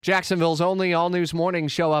Jacksonville's only all-news morning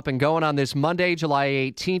show up and going on this Monday, July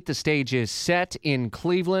 18th. The stage is set in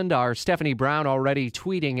Cleveland. Our Stephanie Brown already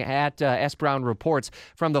tweeting at S. Brown Reports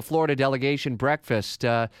from the Florida delegation breakfast.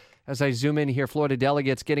 As I zoom in here, Florida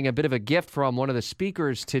delegates getting a bit of a gift from one of the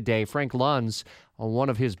speakers today, Frank Luntz, on one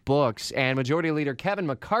of his books. And Majority Leader Kevin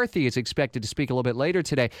McCarthy is expected to speak a little bit later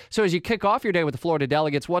today. So as you kick off your day with the Florida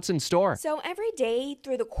delegates, what's in store? So every day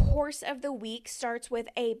through the course of the week starts with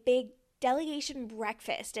a big delegation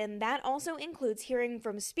breakfast, and that also includes hearing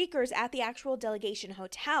from speakers at the actual delegation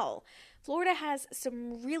hotel. Florida has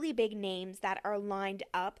some really big names that are lined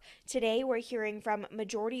up. Today, we're hearing from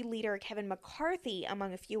Majority Leader Kevin McCarthy,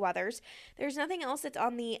 among a few others. There's nothing else that's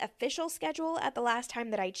on the official schedule at the last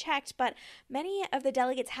time that I checked, but many of the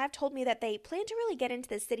delegates have told me that they plan to really get into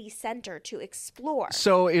the city center to explore.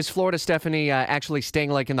 So is Florida, Stephanie, actually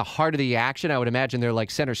staying like in the heart of the action? I would imagine they're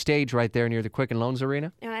like center stage right there near the Quicken Loans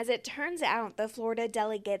Arena. Now, as it turns out, the Florida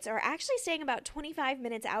delegates are actually staying about 25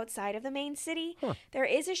 minutes outside of the main city. There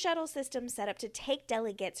is a shuttle system set up to take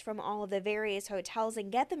delegates from all of the various hotels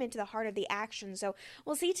and get them into the heart of the action. So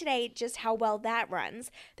we'll see today just how well that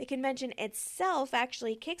runs. The convention itself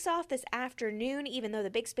actually kicks off this afternoon, even though the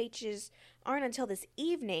big speeches aren't until this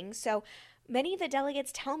evening. So many of the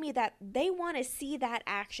delegates tell me that they want to see that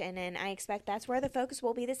action, and I expect that's where the focus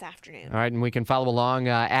will be this afternoon. All right, and we can follow along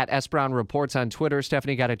at S. Brown Reports on Twitter.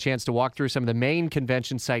 Stephanie got a chance to walk through some of the main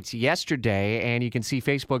convention sites yesterday, and you can see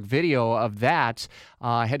Facebook video of that.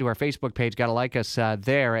 Head to our Facebook page. Got to like us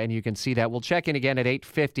there, and you can see that. We'll check in again at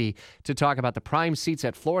 8:50 to talk about the prime seats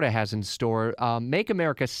that Florida has in store. Make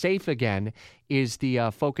America Safe Again is the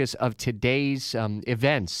focus of today's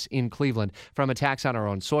events in Cleveland, from attacks on our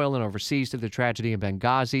own soil and overseas to the tragedy in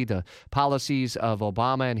Benghazi. The policies of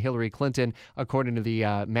Obama and Hillary Clinton, according to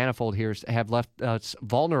the Manifold here, have left us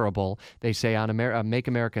vulnerable, they say, on Make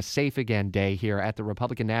America Safe Again Day here at the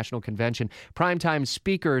Republican National Convention. Primetime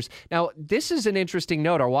speakers. Now, this is an interesting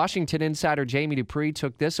note. Our Washington insider Jamie Dupree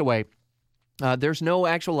took this away. There's no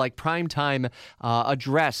actual primetime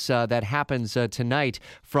address that happens tonight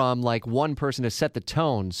from one person to set the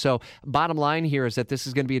tone. So bottom line here is that this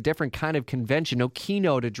is going to be a different kind of convention, no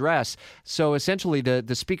keynote address. So essentially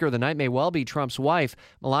the speaker of the night may well be Trump's wife,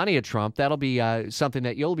 Melania Trump. That'll be something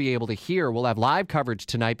that you'll be able to hear. We'll have live coverage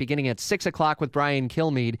tonight beginning at 6 o'clock with Brian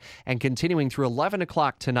Kilmeade and continuing through 11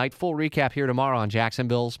 o'clock tonight. Full recap here tomorrow on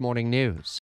Jacksonville's Morning News.